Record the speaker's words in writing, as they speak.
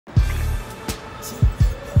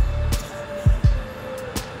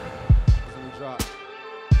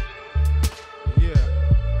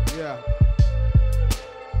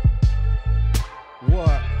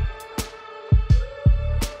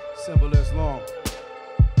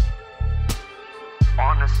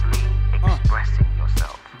honestly expressing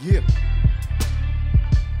yourself. Yeah.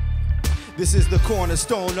 This is the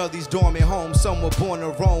cornerstone of these dormant homes. Some were born to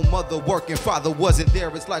roam, mother working, father wasn't there.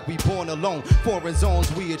 It's like we born alone. Foreign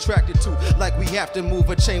zones we attracted to, like we have to move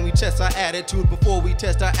a chain. We test our attitude before we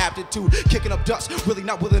test our aptitude. Kicking up dust, really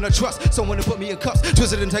not willing to trust someone to put me in cuffs.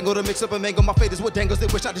 Twisted and tangled to mix up and mangle. My fate is what dangles, they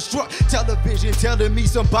wish I destruct. Television telling me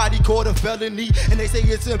somebody caught a felony, and they say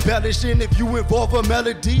it's embellishing if you involve a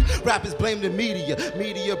melody. Rappers blame the media,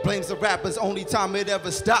 media blames the rappers. Only time it ever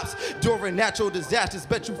stops during natural disasters.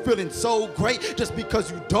 Bet you feeling so great just because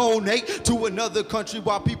you donate to another country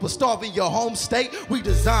while people starve in your home state. We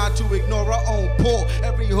designed to ignore our own poor.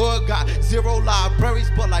 Every hood got 0 libraries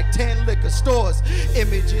but like 10 liquor stores.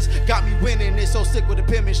 Images got me winning it, so sick with the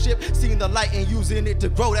penmanship. Seeing the light and using it to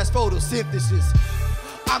grow, that's photosynthesis.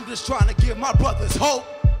 I'm just trying to give my brothers hope.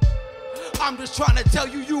 I'm just trying to tell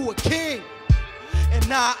you a king. And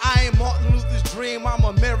now I ain't Martin Luther's dream, I'm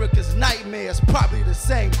America's nightmare. It's probably the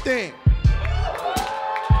same thing.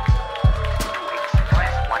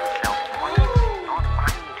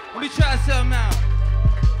 Let me try something out.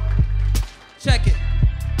 Check it.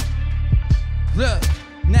 Look,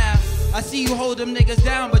 now, I see you hold them niggas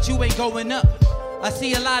down, but you ain't going up. I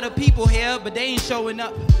see a lot of people here, but they ain't showing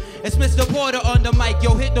up. It's Mr. Porter on the mic,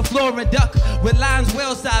 yo, hit the floor and duck. With lines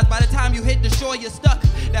well-sized, by the time you hit the shore, you're stuck.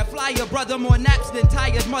 That flyer brother, more naps than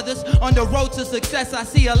tired mothers. On the road to success, I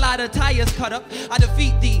see a lot of tires cut up. I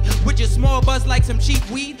defeat thee with your small buzz like some cheap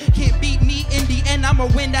weed. Can't beat me, in the end I'ma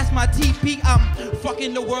win, that's my TP. I'm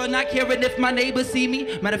fucking the world, not caring if my neighbors see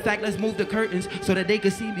me. Matter of fact, let's move the curtains so that they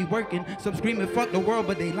can see me working. Some screaming fuck the world,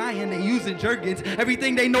 but they lying, they using jerkins.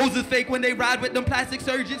 Everything they knows is fake when they ride with them plastic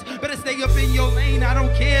surgeons. Better stay up in your lane, I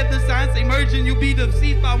don't care if the signs say merging. You be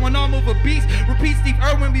deceived by one arm of a beast. Repeat Steve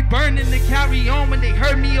Irwin, we burning to carry on. When they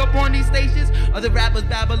heard me up on these stations, other rappers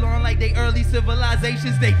Babylon like they early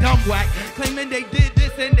civilizations. They dumb whack, claiming they did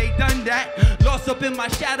this and they done that. Lost up in my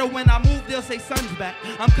shadow, when I move they'll say sun's back.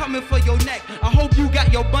 I'm coming for your neck, I hope you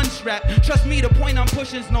got your bun strapped. Trust me, the point I'm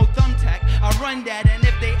pushing's no thumbtack. I run that, and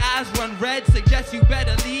if they eyes run red, suggest you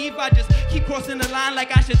better leave. I just keep crossing the line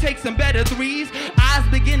like I should take some better threes. Eyes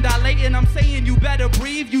begin dilating, I'm saying you better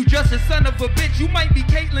breathe. You just a son of a bitch, you might be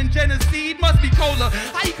Caitlyn Jenner seed. Must be Cola,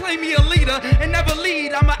 how you claim me a leader and never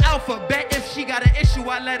lead? I'm an alphabet, if she got an issue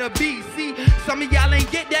I let her be. See, some of y'all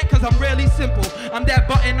ain't get that cause I'm really simple. I'm that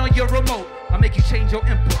button on your remote, I make you change your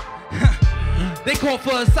input. They called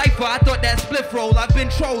for a cipher, I thought that split roll. I've been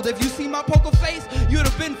trolled, if you see my poker face, you'd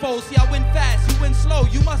have been fold. See, I win fast, you win slow,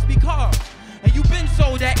 you must be Carl. And you been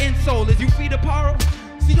sold that insole, is you feed apparel?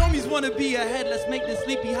 See, homies wanna be ahead, let's make this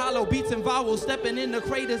sleepy hollow. Beats and vowels, stepping in the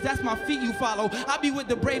craters, that's my feet you follow. I be with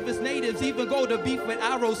the bravest natives, even go to beef with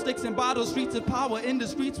arrows, sticks and bottles. Streets of power, in the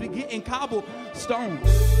streets we getting cobblestone.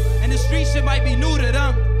 And the streets shit might be new to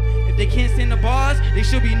them. If they can't stand the bars, they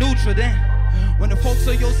should be neutral then. When the folks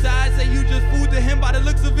on your side say you just food to him, by the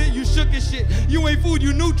looks of it, you shook as shit. You ain't food,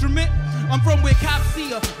 you nutriment. I'm from where cops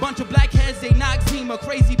see a bunch of black heads, they knock Siimba.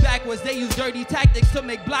 Crazy backwards, they use dirty tactics to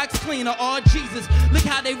make blocks cleaner. Oh Jesus, look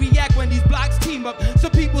how they react when these blocks team up.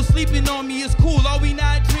 Some people sleeping on me is cool, are we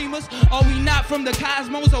not dreamers? Are we not from the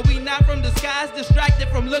cosmos? Are we not from the skies? Distracted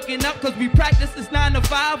from looking up cause we practice this 9 to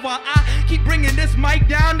 5. While I keep bringing this mic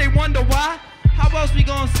down, they wonder why. How else we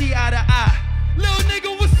gonna see eye to eye? Little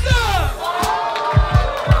nigga, what's up?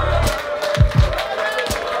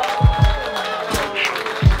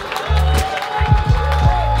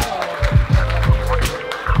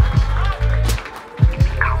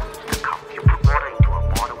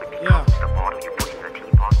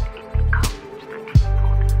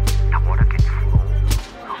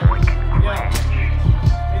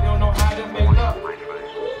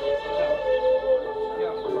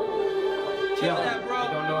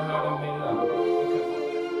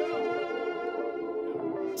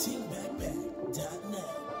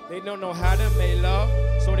 They don't know how to make love,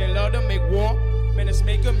 so they love to make war. Man, it's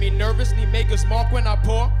making me nervously make us mark when I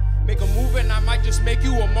pour. Make a move and I might just make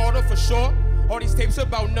you a martyr for sure. All these tapes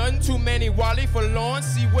about nothing, too many Wally for Lawrence.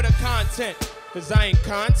 See what the content, cause I ain't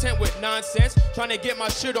content with nonsense. Trying to get my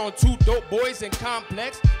shit on 2 dope boys in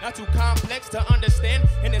complex. Not too complex to understand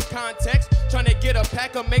in this context. Trying to get a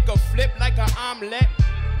pack or make a flip like an omelet.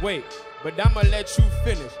 Wait, but I'ma let you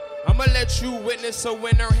finish. I'ma let you witness a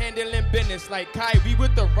winner handling business like Kyrie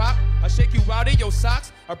with the rock. I shake you out of your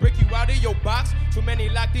socks, I break you out of your box. Too many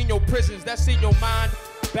locked in your prisons, that's in your mind.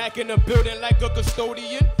 Back in the building like a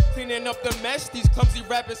custodian, cleaning up the mess these clumsy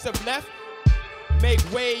rappers have left. Make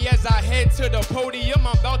way as I head to the podium.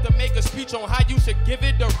 I'm about to make a speech on how you should give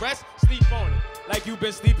it the rest. Sleep on it, like you've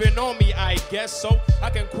been sleeping on me, I guess so.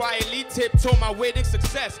 I can quietly tiptoe my way to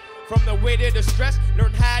success. From the weight of the stress,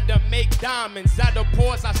 learn how to make diamonds. Out of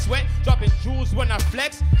pores I sweat, dropping jewels when I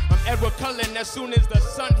flex. I'm Edward Cullen as soon as the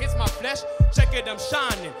sun hits my flesh. Check it, I'm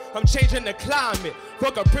shining, I'm changing the climate.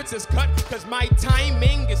 Fuck a princess cut, cause my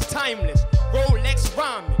timing is timeless. Rolex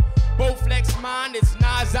rhyming. Both flex mine, it's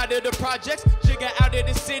Nas out of the projects, Jigga out of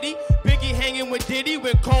the city, Biggie hanging with Diddy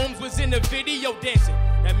when Combs was in the video dancing.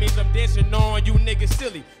 That means I'm dancing on you niggas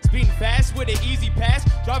silly. Speeding fast with an easy pass,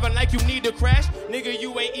 driving like you need to crash. Nigga,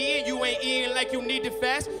 you ain't eating like you need to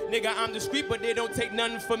fast. Nigga, I'm discreet, but they don't take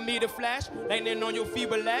nothing for me to flash. Lightning on your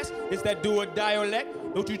feeble ass, it's that do or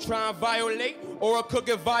dialect. Don't you try and violate, or a cook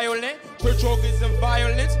it violent. Church organs and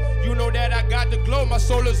violence, you know that I got the glow, my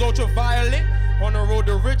soul is ultraviolet. On the road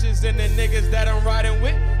to riches and the niggas that I'm riding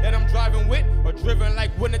with, that I'm driving with, are driven like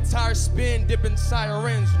when the tires spin, dipping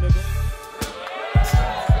sirens, nigga.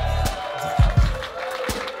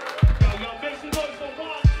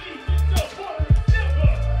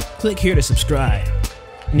 Click here to subscribe.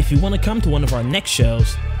 And if you want to come to one of our next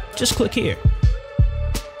shows, just click here.